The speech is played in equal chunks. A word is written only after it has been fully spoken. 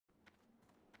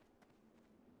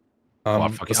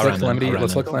Let's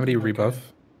let Calamity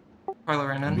rebuff. Carlo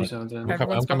ran in.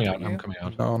 I'm coming out. I'm coming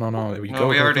out. No. We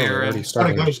already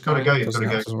started. Gotta go.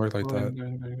 Doesn't work like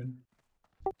that.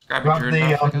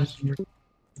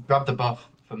 Grab the buff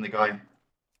from the guy.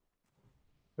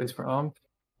 Wait for arm.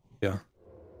 Yeah.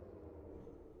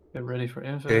 Get ready for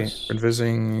invis. Okay,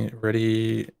 invising,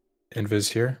 ready,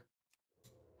 invis here.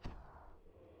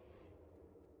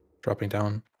 Dropping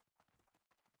down.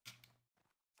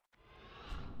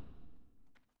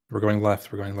 We're going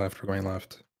left, we're going left.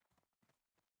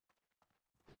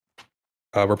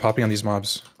 We're popping on these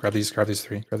mobs. Grab these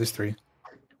three.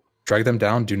 Drag them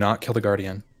down, do not kill the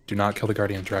Guardian.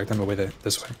 Drag them away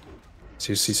this way.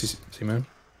 See Moon?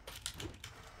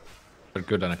 But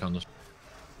good anacondas.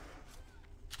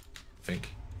 I think.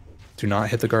 Do not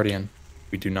hit the Guardian.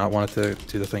 We do not want it to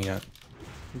do the thing yet.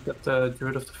 You got the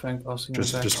Druid of the Fang passing.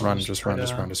 Just run.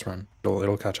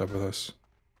 It'll catch up with us.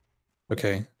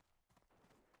 Okay.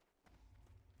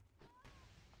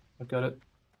 I got it.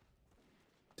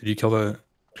 Did you kill the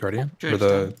Guardian? Or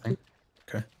the thing?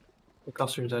 Okay. The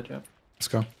caster is dead, yeah. Let's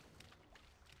go.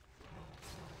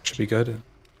 Should be good.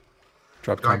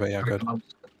 Drop combat, yeah, good.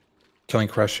 Killing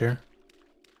Crush here.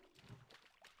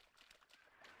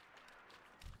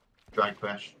 Drag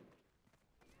Crash.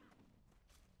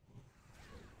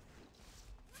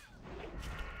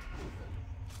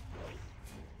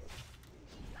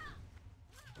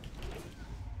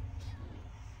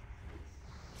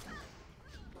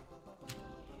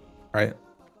 Right.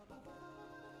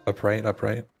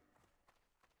 Upright.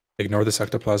 Ignore this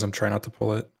ectoplasm, try not to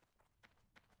pull it.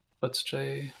 Let's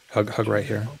stay. Hug right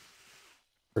here.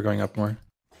 We're going up more.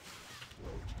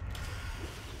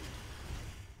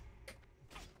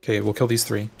 Okay, we'll kill these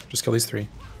three. Just kill these three.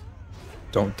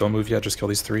 Don't move yet, just kill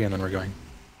these three and then we're going.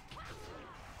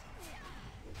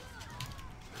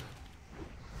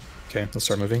 Okay, let's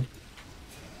start moving.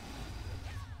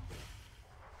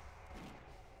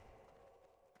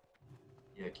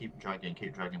 Yeah, keep dragging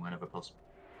whenever possible.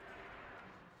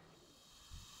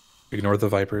 Ignore the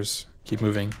Vipers. Keep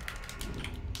moving.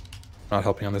 Not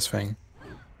helping on this Fang.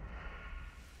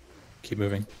 Keep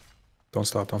moving. Don't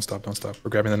stop. We're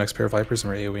grabbing the next pair of Vipers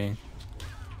and we're AoEing.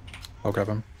 I'll grab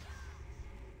them.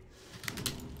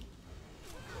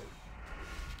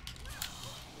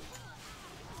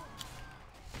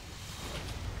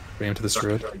 Bring him to this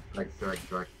Druid. Drag.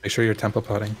 Make sure you're tempo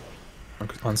potting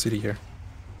on CD here.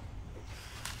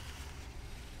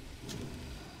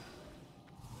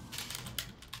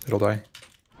 It'll die.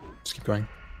 Just keep going.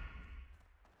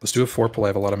 Let's do a 4 pull. I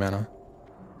have a lot of mana.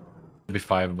 It'll be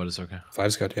 5, but it's okay.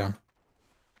 5's good, yeah.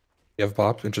 You have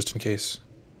Bop, and just in case.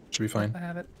 Should be fine. I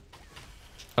have it.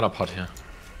 Got a pot here.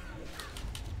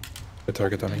 Good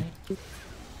target, dummy.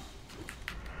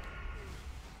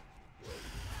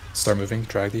 Start moving,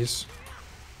 drag these.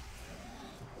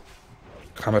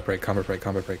 Combat break.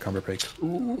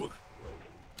 Ooh.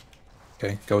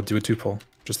 Okay, go do a 2 pull.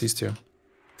 Just these two.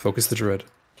 Focus the Druid.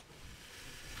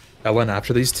 Ellen,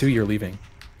 after these two, you're leaving.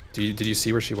 Did you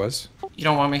see where she was? You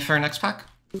don't want me for next pack?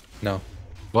 No.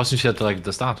 Wasn't she at like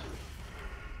the start?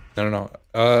 No.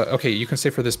 Okay, you can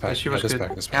stay for this pack. She was this good.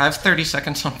 pack. Yeah, I have 30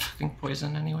 seconds on fucking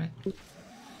poison anyway.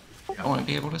 I wouldn't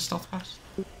be able to stealth pass.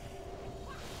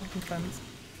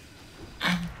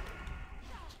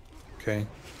 Okay.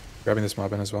 Grabbing this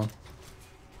mob in as well.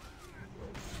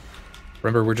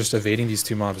 Remember, we're just evading these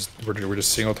 2 mobs. We're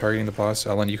just single targeting the boss.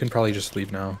 Ellen, you can probably just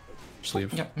leave now. Just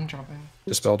leave. Yep, I'm dropping.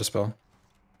 Dispel.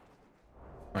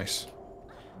 Nice.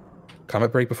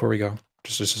 Combat break before we go.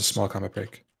 Just a small combat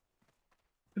break.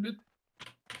 Good.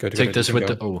 Take this with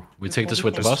the we take this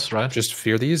with the boss, right? Just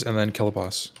fear these and then kill the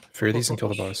boss. Fear these and kill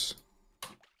the boss.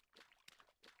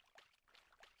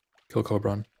 Kill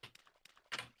Cobron.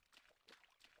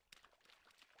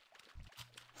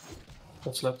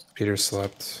 What slept? Peter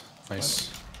slept. Nice.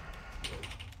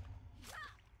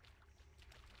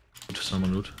 To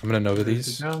summon loot. I'm gonna Nova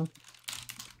these. Down. Do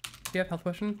you have health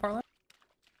potion, Parla?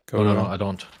 Go. No, I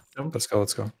don't. Let's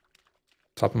go.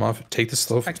 Top them off. Take the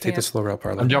slow route,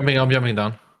 Parla. I'm jumping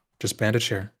down. Just bandage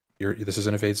here. This is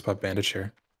an evade spot. Bandage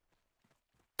here.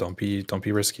 Don't be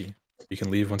risky. You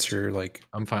can leave once you're like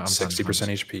I'm fine. 60%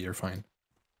 HP. You're fine.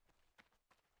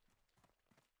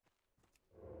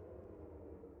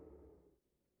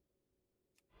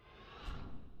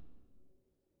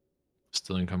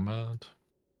 Still in combat.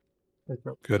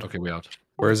 Good. Okay, we out.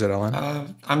 Where is it, Ellen?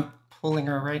 I'm pulling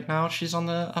her right now. She's on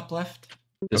the up left.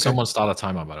 Did someone start a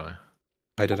timer, by the way?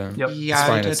 I didn't. Yep. Yeah, It's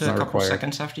fine, I did it's a not couple required.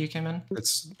 seconds after you came in.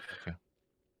 It's Okay.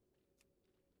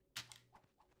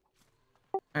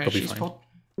 Alright, It'll be she's fine. pulled.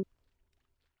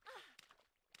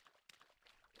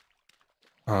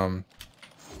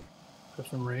 Got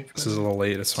some rage. This is a little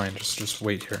late. It's fine. Just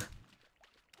wait here.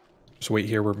 Just wait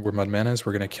here where Mudman is.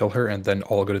 We're gonna kill her and then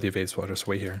all go to the evade spot. Just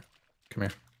wait here. Come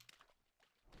here.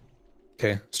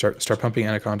 Okay, start pumping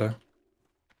Anaconda.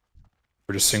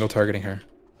 We're just single targeting her.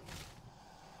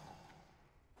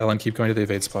 Ellen, keep going to the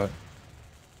evade spot.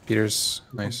 Peter's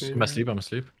nice. Okay. I'm asleep. I'm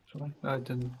asleep. Sorry, I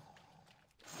didn't.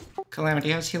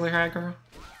 Calamity has healer aggro.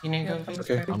 You need to go.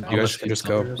 Okay, I'm you guys asleep. can just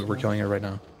go. Peter's We're fine. killing her right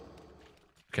now.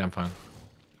 Okay, I'm fine.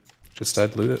 Just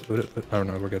dead. Loot it. Loot it. Oh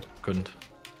no, we're good. Couldn't.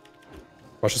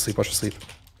 Watch the sleep. Watch the sleep.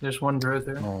 There's one druid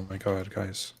there. Oh my god,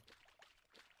 guys.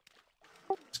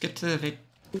 Let's get to the evade.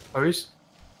 Are we? It's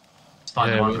fine.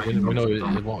 Yeah, the one we making know drops is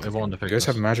done. it won't You affect guys us.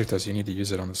 have magic dust. You need to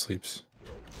use it on the sleeps.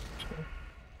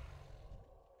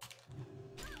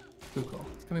 Good call.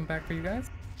 Coming back for you guys.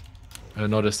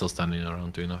 No, they're still standing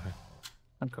around doing nothing.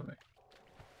 I'm coming.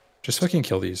 Just fucking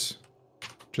kill these.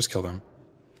 Just kill them.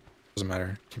 Doesn't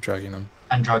matter. Keep dragging them.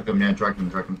 And drag them, yeah, drag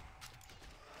them.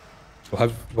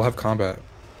 We'll have combat.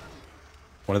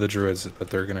 One of the druids, but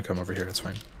they're gonna come over here. It's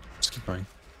fine. Just keep going.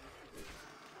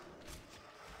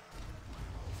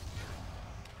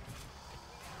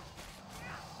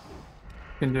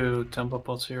 Can do tempo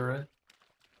pots here, right?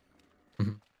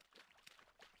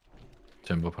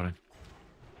 Tempo party.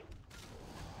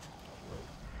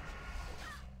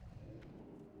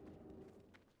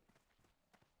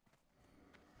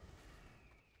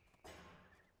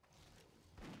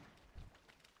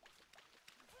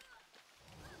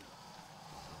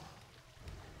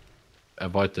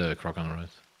 Avoid the croc on the right,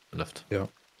 left. Yeah.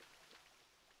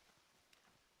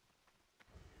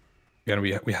 Again,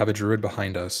 we have a druid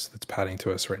behind us that's padding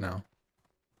to us right now.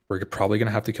 We're probably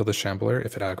gonna have to kill the shambler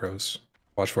if it aggroes.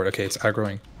 Watch for it. Okay, it's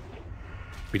aggroing.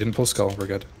 We didn't pull skull. We're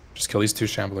good. Just kill these two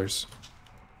shamblers.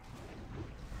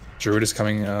 Druid is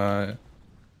coming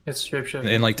It's shapeshift.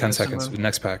 in like 10 It's seconds. someone-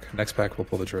 Next pack. Next pack, we'll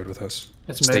pull the druid with us.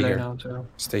 It's Stay melee here. now too.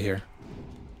 Stay here.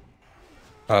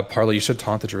 Parley, you should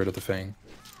taunt the druid with the fang.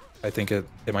 I think it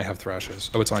might have thrashes.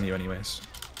 Oh, it's on you anyways.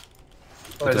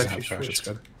 Oh, It it doesn't actually have thrash. It's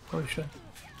switched. good. Holy shit.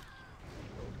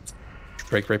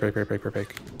 Break.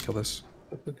 Kill this.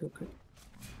 Okay.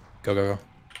 Go.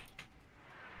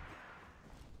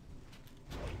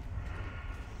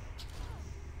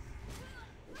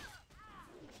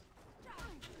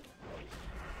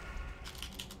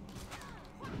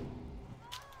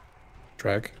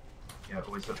 Drag. Yeah,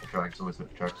 always look for drags, always look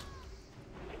for drags.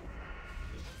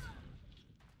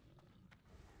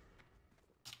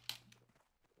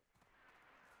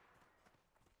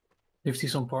 Leave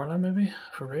these on parlor maybe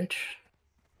for rage.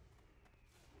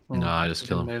 Nah, just it's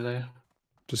kill in 'em. Melee.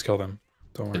 Just kill them.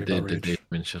 Don't worry They about rage.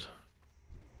 win shit.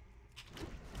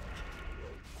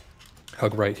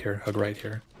 Hug right here. Hug right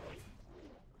here.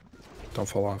 Don't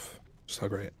fall off. Just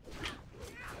hug right.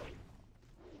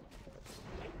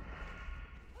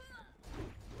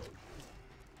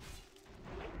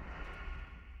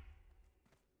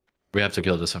 We have to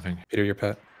kill this, I think. Peter, your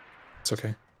pet. It's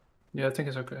okay. Yeah, I think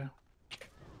it's okay.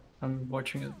 I'm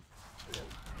watching it.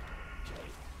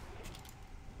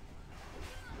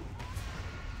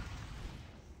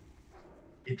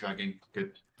 Keep dragging,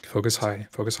 good. Focus high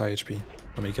HP.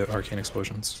 Let me get arcane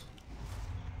explosions.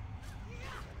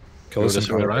 Kill Go us in this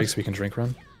way, combat right? breaks. We can drink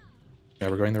run. Yeah,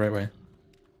 we're going the right way.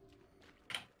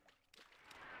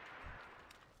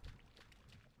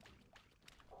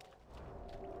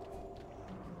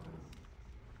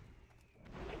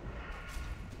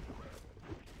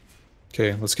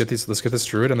 Okay, let's get this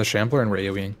druid and the shambler and we're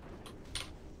AoEing.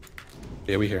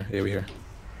 AoE here.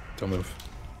 Don't move.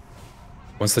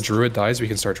 Once the druid dies, we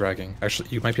can start dragging. Actually,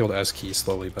 you might be able to S key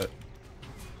slowly, but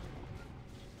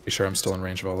be sure I'm still in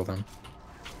range of all of them.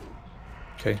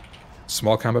 Okay,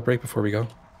 small combat break before we go.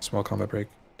 Small combat break.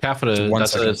 Careful, Just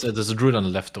 1 there's a druid on the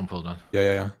left, don't pull that.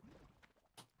 Yeah.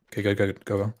 Okay, good.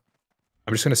 Go.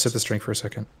 I'm just gonna sip this drink for a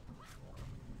second.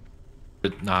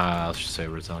 Nah, I should say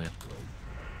resilient.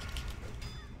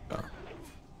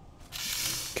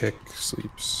 Kick,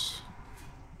 sleeps.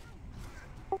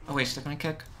 I wasted my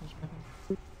kick.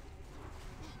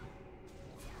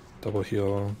 Double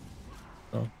heal.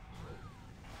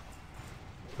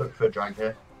 Look for a drag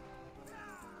here.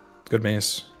 Good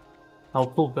mace. I'll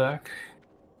pull back.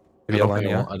 I Maybe don't, Ellen,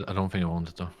 think yeah? I don't think I want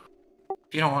it though.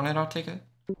 If you don't want it, I'll take it.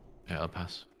 Yeah, I'll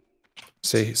pass.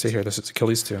 Stay here. This is kill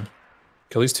these two.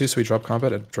 Kill these two so we drop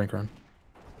combat and drink run.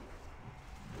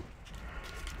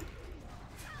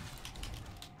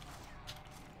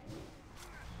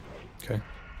 Okay.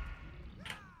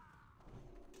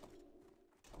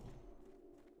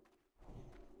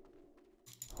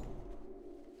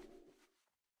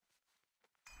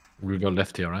 We'll go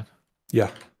left here, right?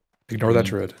 Yeah. Ignore that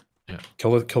druid. Yeah.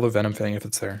 Kill the venom fang if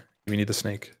it's there. We need the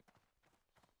snake.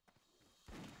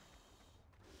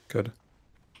 Good.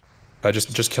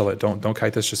 Just kill it. Don't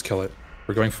kite this. Just kill it.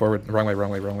 We're going forward. Wrong way. Wrong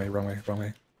way. Wrong way. Wrong way. Wrong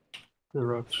way. The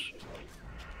rocks.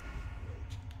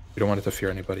 We don't want it to fear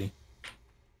anybody.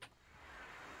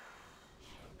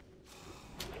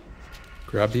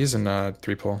 Grab these and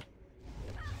 3 pull.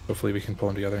 Hopefully we can pull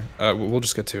them together. We'll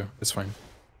just get 2. It's fine.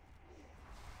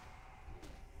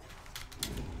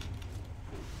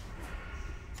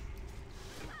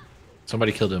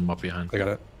 Somebody killed him up behind. I got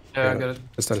it. Yeah, I got it.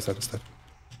 It's dead. It's dead. It's dead.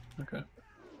 Okay.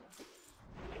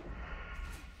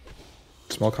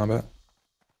 Small combat.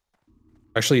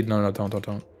 Actually, no,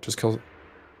 don't. Just kill.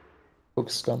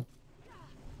 Focus scum.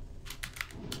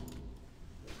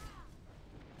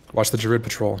 Watch the Druid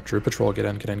patrol. Druid patrol. Get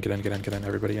in.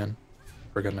 Everybody in.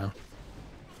 We're good now.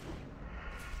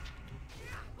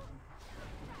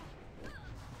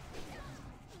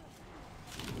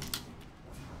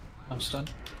 I'm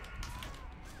stunned.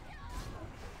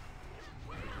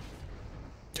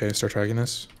 Okay, start dragging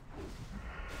this.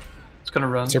 It's gonna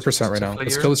run. It's 0% right now.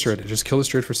 Let's kill this Druid. Just kill this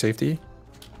Druid for safety.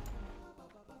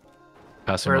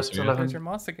 Passing We're us at again. 11. There's your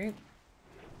monster gate.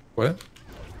 What?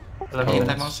 11 Need that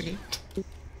minutes. monster gate?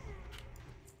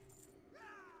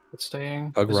 It's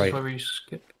staying. Hug This right. is where we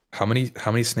skip. How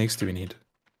many snakes do we need?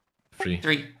 3.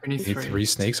 3. We need We need 3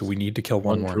 snakes. We need to kill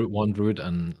one more. One druid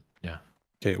and yeah.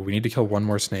 Okay, we need to kill one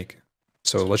more snake.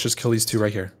 So let's just kill these 2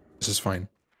 right here. This is fine.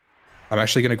 I'm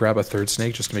actually gonna grab a 3rd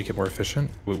snake just to make it more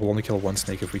efficient. We'll only kill 1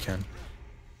 snake if we can.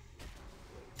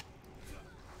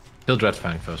 Kill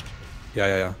Dreadfang first.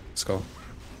 Yeah. Let's go.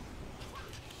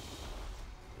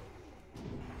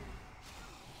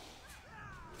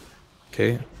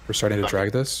 Okay, we're starting to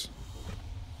drag this.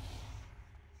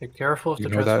 Be careful of the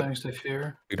Ignore that. Dreadfangs they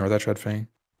fear. Ignore that Dreadfang.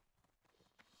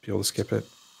 Be able to skip it.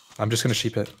 I'm just gonna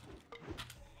sheep it.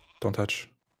 Don't touch.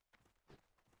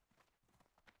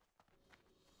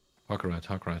 Hawk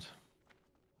right.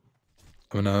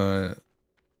 I'm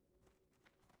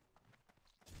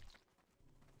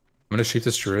gonna sheep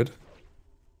this Druid.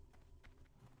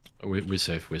 We're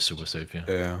safe. We're super safe. Yeah.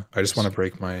 Yeah. I just want to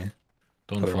break my.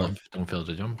 Don't Other fall. one. Don't fail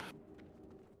the jump.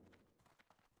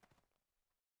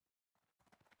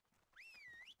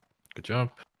 Good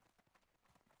job.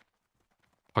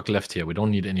 Puck left here. We don't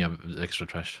need any extra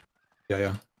trash.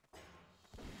 Yeah.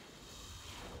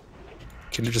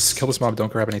 Can you just kill this mob? Don't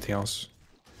grab anything else.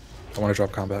 I want to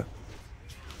drop combat.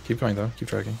 Keep going though. Keep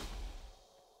dragging.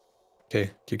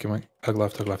 Okay, keep going. Hug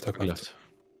left. Left.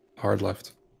 Hard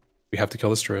left. We have to kill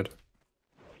this Druid.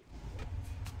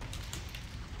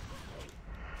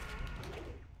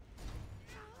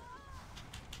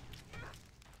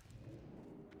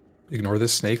 Ignore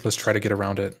this snake. Let's try to get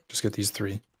around it. Just get these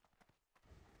 3.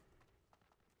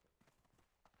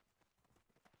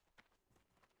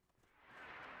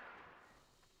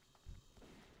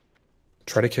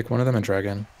 Try to kick one of them and drag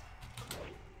in.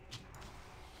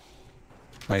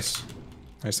 Nice.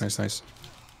 Nice.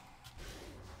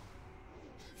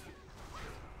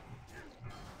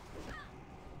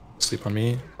 Sleep on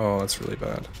me. Oh, that's really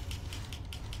bad.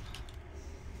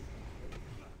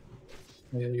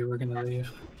 Yeah, you were gonna leave.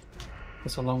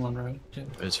 It's a long one, right? Yeah.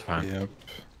 It's fine. Yep.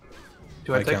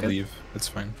 Do I I take can't it? leave. It's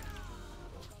fine.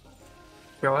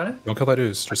 Go at it? Don't kill that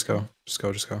ooze. Just go.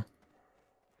 Just go.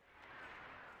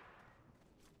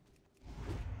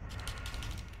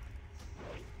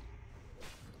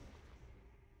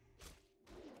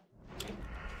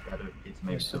 It's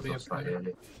maybe Still be still slightly okay.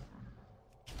 early.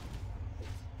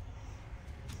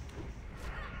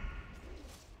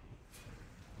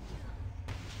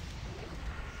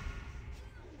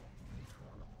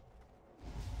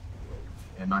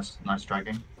 Yeah, nice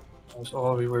dragging. That's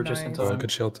all we were just in Nice. Oh, time.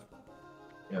 good shield.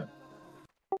 Yeah.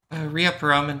 Re-up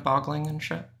rum and boggling and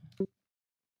shit.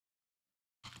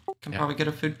 Can Yeah. probably get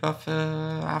a food buff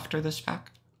after this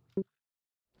pack.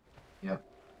 Yeah.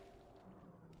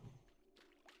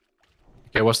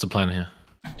 Okay, what's the plan here?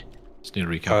 Just need a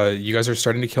recap. You guys are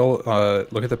starting to kill.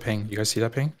 Look at the ping. You guys see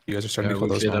that ping? You guys are starting Yeah, to kill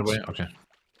we those clear that mobs. way? Okay.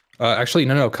 Actually,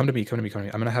 no. Come to me.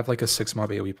 I'm gonna have like a 6 mob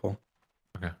AoE pull.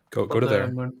 Okay. Go to there.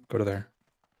 Moon. Go to there.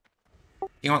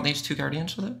 You want these 2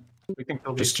 guardians with it? We can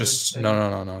kill these Just two. no.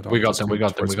 Don't We got just them. come We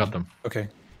got towards me. them. Okay.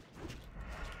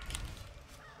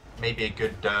 Maybe a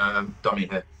good dummy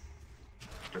here.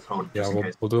 Just hold it Yeah, just in we'll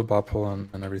case. do a bot pull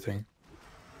and everything.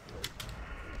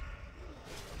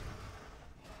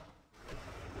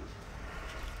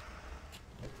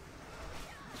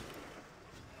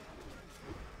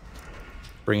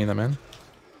 Bringing them in.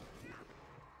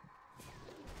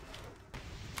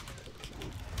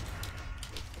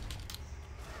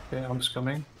 Okay, I'm just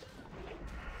coming.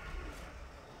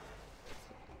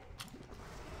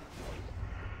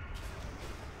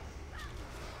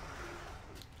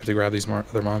 have to grab these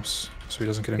other mobs so he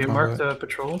doesn't get in You combat. marked the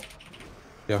patrol.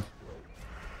 Yeah.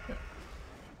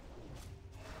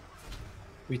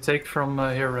 We take from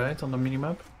here, right? On the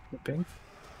minimap? The ping?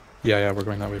 Yeah, we're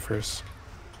going that way first.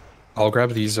 I'll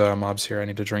grab these mobs here. I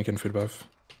need a drink and food buff.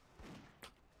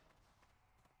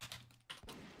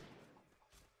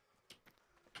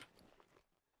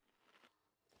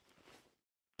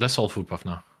 Let's all food buff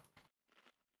now.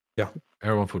 Yeah.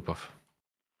 Everyone food buff.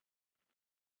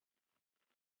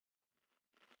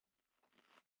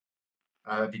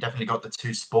 Have you definitely got the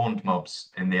 2 spawned mobs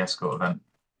in the escort event?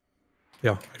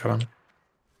 Yeah, I got him.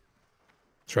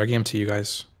 Dragging him to you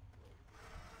guys.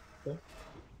 Okay.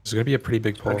 This is gonna be a pretty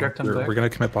big pull. dragged them We're back. gonna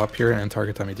commit Bop here and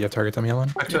target dummy. Do you have target dummy, Ellen?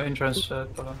 Back to entrance,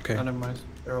 Okay. never mind.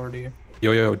 They're already here.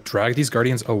 Yo, drag these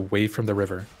guardians away from the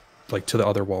river. Like, to the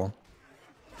other wall.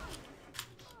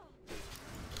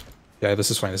 Yeah,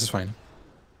 this is fine, this is fine.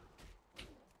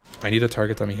 I need a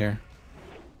target dummy here.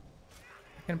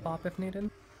 I can pop if needed.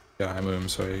 Yeah, I move him,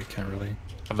 so I can't really... I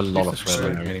have a lot of Just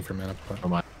thread. waiting for mana. But... For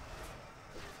my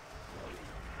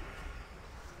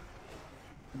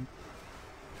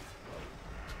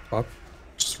Bop,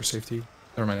 just for safety.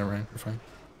 Never mind, we're fine.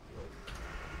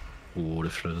 oh, the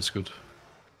thread is good.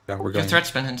 Yeah, we're Your going. threat's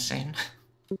been insane.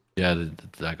 Yeah, the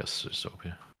daggers is OP.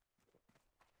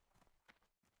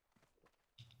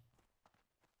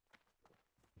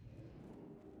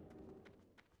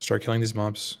 Start killing these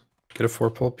mobs. Get a 4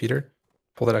 pull, Peter.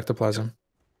 Pull that ectoplasm.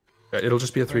 Yeah, it'll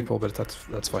just be a 3 pull, but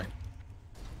that's fine.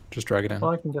 Just drag it in.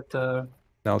 Well, I can get the...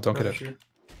 No, don't get it. Here.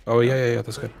 Oh yeah,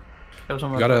 that's good. That was on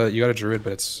You my got a druid,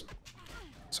 but it's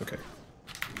okay.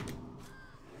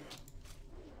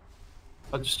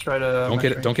 I'll just try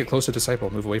to... Don't get close to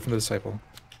disciple. Move away from the disciple.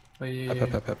 Yeah.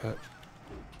 Pet.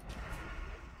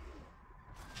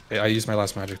 Hey, I used my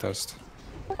last magic dust.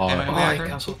 Oh, Yeah, Oh, I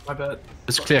cancelled. My bad.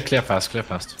 it's clear fast.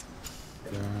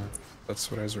 Yeah, that's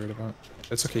what I was worried about.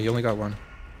 It's okay. He only got 1.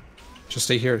 Just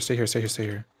stay here.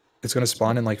 It's gonna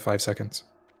spawn in like 5 seconds.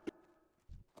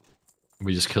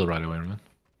 We just kill right away, right?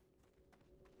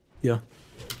 Yeah.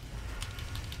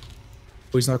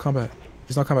 Oh, he's not combat.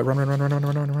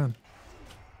 Run.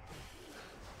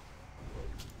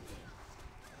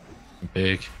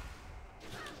 Big.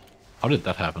 How did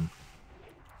that happen?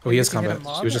 Oh, he has Did you hit a combat.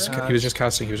 mob, He was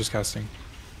just casting.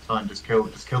 Fine, just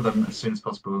kill them as soon as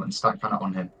possible and stack Planet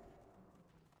on him.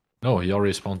 No, he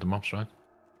already spawned the mobs, right?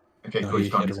 Okay, No, cool, he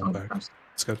he's gone, had he's to run gone. back.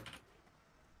 It's good.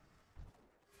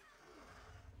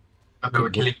 Okay,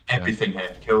 we're killing everything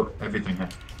here. Kill everything here.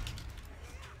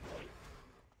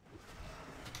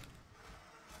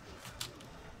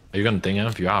 Are you gonna ding him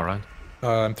if you are, right?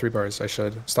 I'm 3 bars. I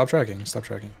should stop dragging.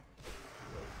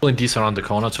 Pulling these around the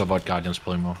corner to avoid guardians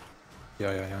pulling more.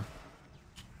 Yeah.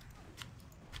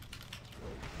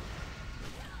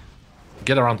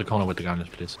 Get around the corner with the guardians,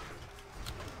 please.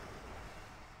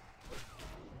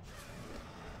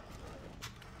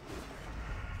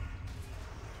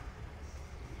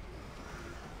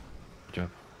 Good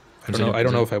job. I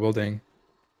don't know if I will ding.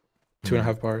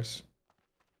 2.5 bars.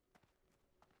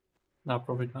 No,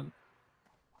 probably not.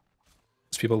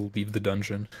 As people leave the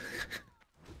dungeon.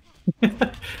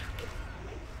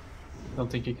 Don't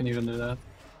think you can even do that.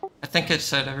 I think it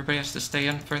said everybody has to stay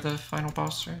in for the final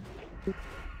boss, right?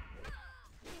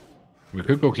 We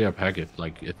could go clear a packet,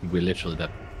 like if we're literally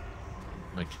that,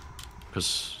 like,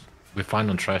 because we're fine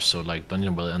on trash, so like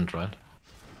dungeon will end, right?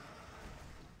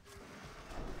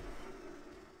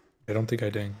 I don't think I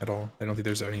ding at all. I don't think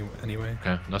there's any way.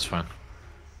 Okay, that's fine.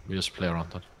 We just play around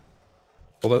that.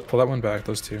 Pull that one back.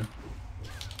 Those 2.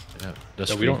 Yeah,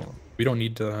 that's Yeah, we don't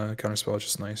need counterspell. It's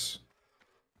just nice.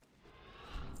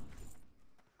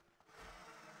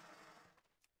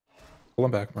 Pull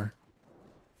him back more.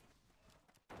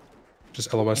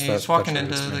 Just LOS that. He's walking that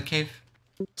into to the me. cave.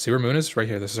 See where Moon is? Right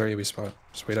here. This is our AoE spot.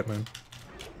 Just wait at Moon.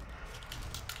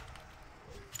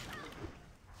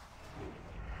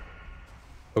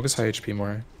 Focus high HP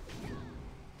more.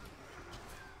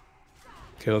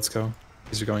 Okay, let's go.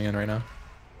 These are going in right now.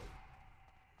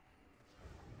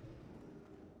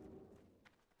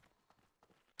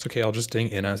 It's okay, I'll just ding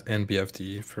in as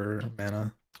BFD for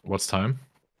mana. What's time?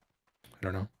 I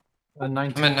don't know. 19, I'm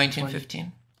at 20.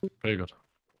 1915. Very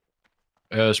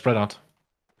good. Spread out.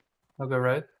 I'll go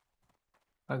right.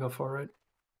 I'll go 4 right.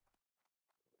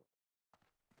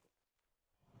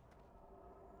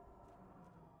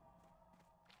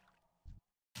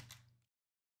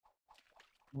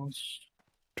 Once.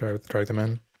 Drag them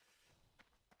in.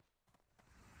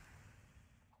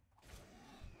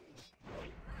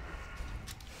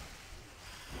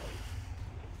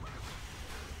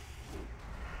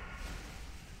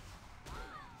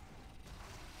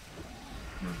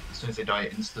 This soon as they die,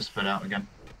 it insta spread out again.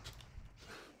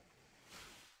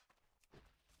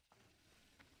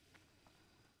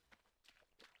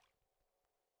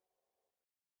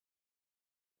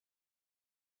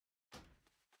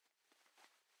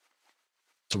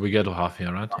 So we get to half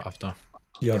here, right? After.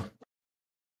 Yeah.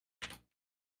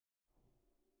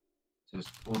 So it's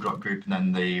full drop group, and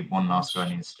then the one last guy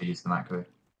needs to use the macro.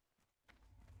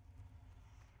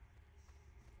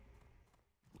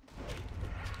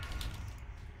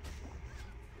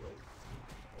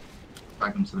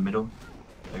 Drag them to the middle.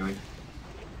 There we go.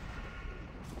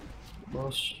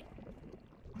 Boss.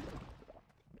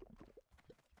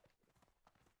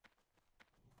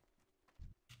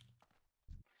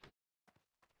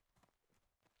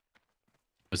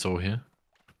 It's over here.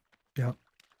 Yeah.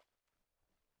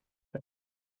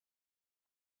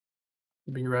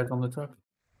 Be right on the top.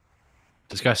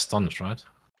 This guy's stunned, right?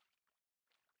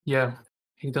 Yeah,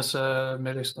 he does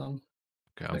melee stun.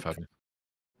 Okay, I'm Like- fighting.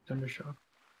 Thunder shock.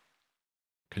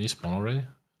 Can you spawn already?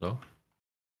 No?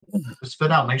 Just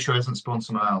spit out, make sure it doesn't spawn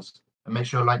somewhere else. And make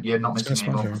sure like you're not It's missing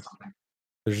gonna a spawn mob or here. something.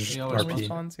 There's just He always Always RP.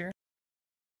 spawns here.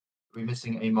 Are we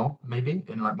missing a mob, maybe?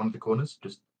 In like one of the corners?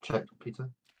 Just check, Peter.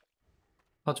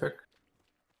 I'll check.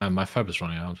 My fab is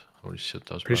running out. Holy shit,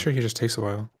 that was Pretty bad. sure he just takes a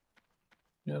while.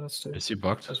 Yeah, that's it. Is he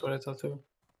bugged? That's what I thought too.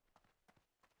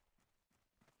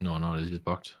 No, he's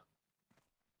bugged.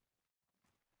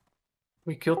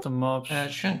 We killed the mobs.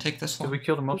 It shouldn't take this Did long. we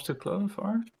kill the mobs too close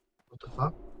far? What the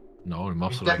fuck? No, the We've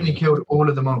mobs are definitely like... killed all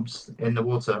of the mobs in the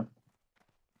water.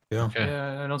 Yeah. Okay.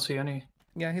 Yeah, I don't see any.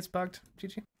 Yeah, he's bugged.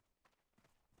 GG.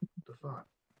 What the fuck?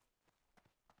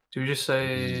 Do we just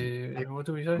say what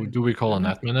do we say? Do we call an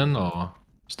admin in or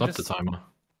stop the Just- timer?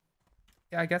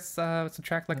 Yeah, I guess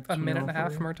subtract like a That's minute and a half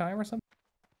normal. from our time or something.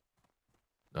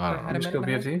 I Or don't add know. a We just minute go and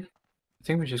a half? BFD? I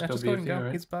think we just Yeah, go just go ahead BFD, and go.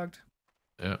 right? He's bugged.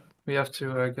 Yeah. We have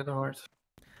to get a heart.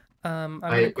 I'm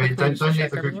gonna Wait, quickly don't just leave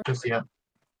check the group everywhere. just yet.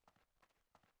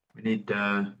 We need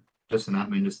just an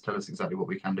admin just to tell us exactly what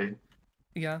we can do.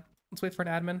 Yeah, let's wait for an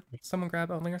admin. Someone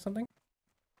grab only or something.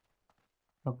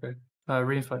 Okay.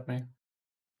 Reinvite me.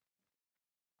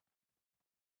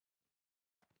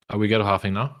 Are we get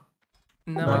halving now?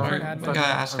 No, No, wait for an I admin. I gotta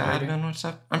ask I'm waiting. admin what's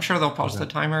up. I'm sure they'll pause Okay.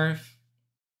 the timer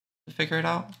to figure it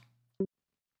out.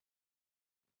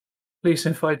 Please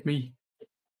invite me.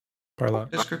 Barlot.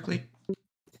 This group lead.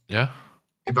 Yeah?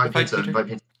 Invite Invite Peter, Peter. invite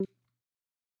Peter.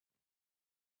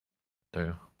 There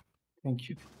you go. Thank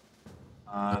you.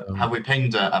 Have we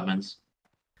pinged admins?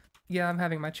 Yeah, I'm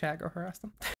having my chat go harass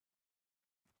them.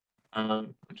 I'll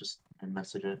just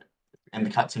message it in the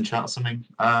captain chat or something.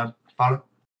 Follow.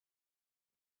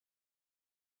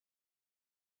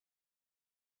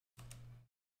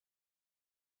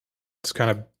 It's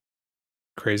kind of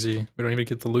crazy. We don't even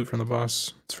get the loot from the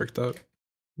boss. It's freaked out.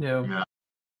 Yeah. Yeah.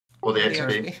 Or the The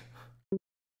XP. XP.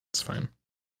 It's fine.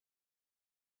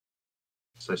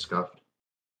 So scuffed.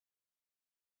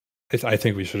 I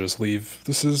think we should just leave.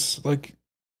 This is like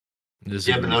This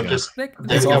Yeah, is but really they'll bad. just They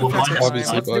It's can all pause the time.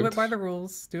 obviously Let's do it bugged. by the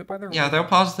rules. Do it by the rules. Yeah, they'll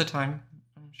pause the time.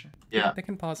 I'm sure. yeah. They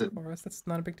can pause it for us. That's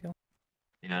not a big deal.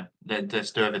 Yeah, they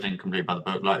just do everything complete by the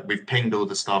book. Like we've pinged all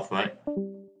the stuff, right?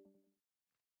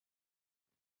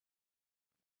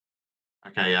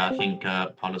 Okay, yeah, I think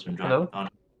Paula's been Hello?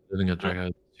 driving. Didn't get drag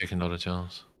out, checking other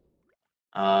channels.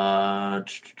 Who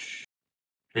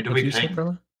do what we did you say, ping?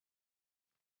 Barlot?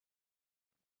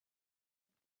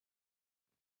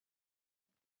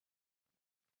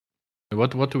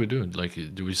 What do we do? Like,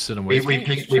 do we sit and We wait? we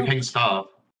Hey, ping chill. staff.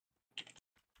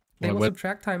 They Well, will what-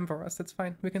 subtract time for us. It's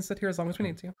fine. We can sit here as long as we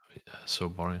need to. So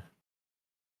boring.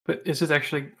 But is it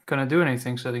actually gonna do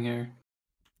anything sitting here?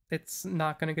 It's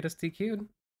not going to get us DQ'd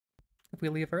if we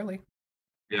leave early.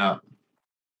 Yeah.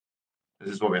 This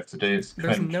is what we have to do. It's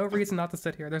There's cringe. no reason not to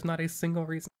sit here. There's not a single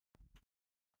reason.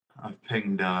 I've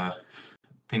pinged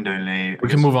only. We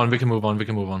can move on. We can move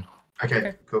on. Okay,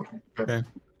 Okay. cool. Okay.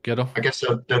 Ghetto. I guess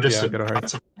they'll just Yeah, get a heart.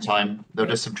 subtract some time. They'll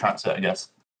just subtract it, I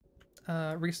guess.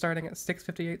 Restarting at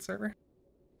 6:58 server.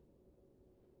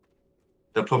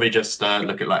 They'll probably just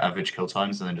look at like average kill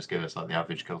times and then just give us like the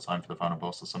average kill time for the final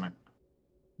boss or something.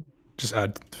 Just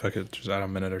add just add a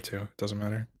minute or two. It doesn't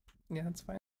matter. Yeah, that's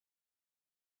fine.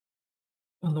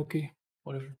 Unlucky.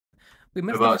 Whatever. We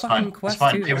missed Well, the it's fucking fine. It's quest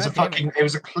fine. too. It was a God damn it. fucking. It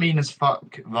was a clean as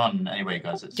fuck run. Anyway,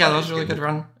 guys. It's Yeah, fine. that was a really It's good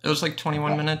run. It was like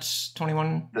 21 Yeah. minutes,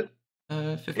 21,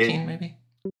 The- 15 maybe.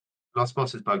 Last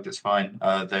boss is bugged. It's fine.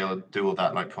 They'll do all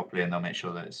that like properly and they'll make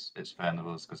sure that it's fair in the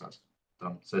rules because that's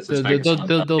done. So it's just focus on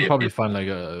They'll BFB. probably find like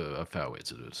a fair way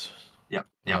to do it. Yeah,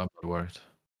 yeah. I'm not worried.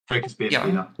 Focus BFB Yeah.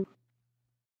 now.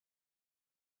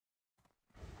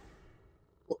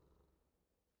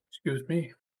 Excuse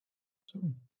me.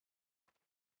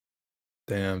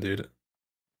 Damn, dude.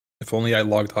 If only I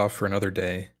logged off for another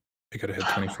day, I could have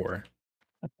hit 24.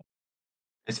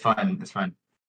 It's fine. It's fine.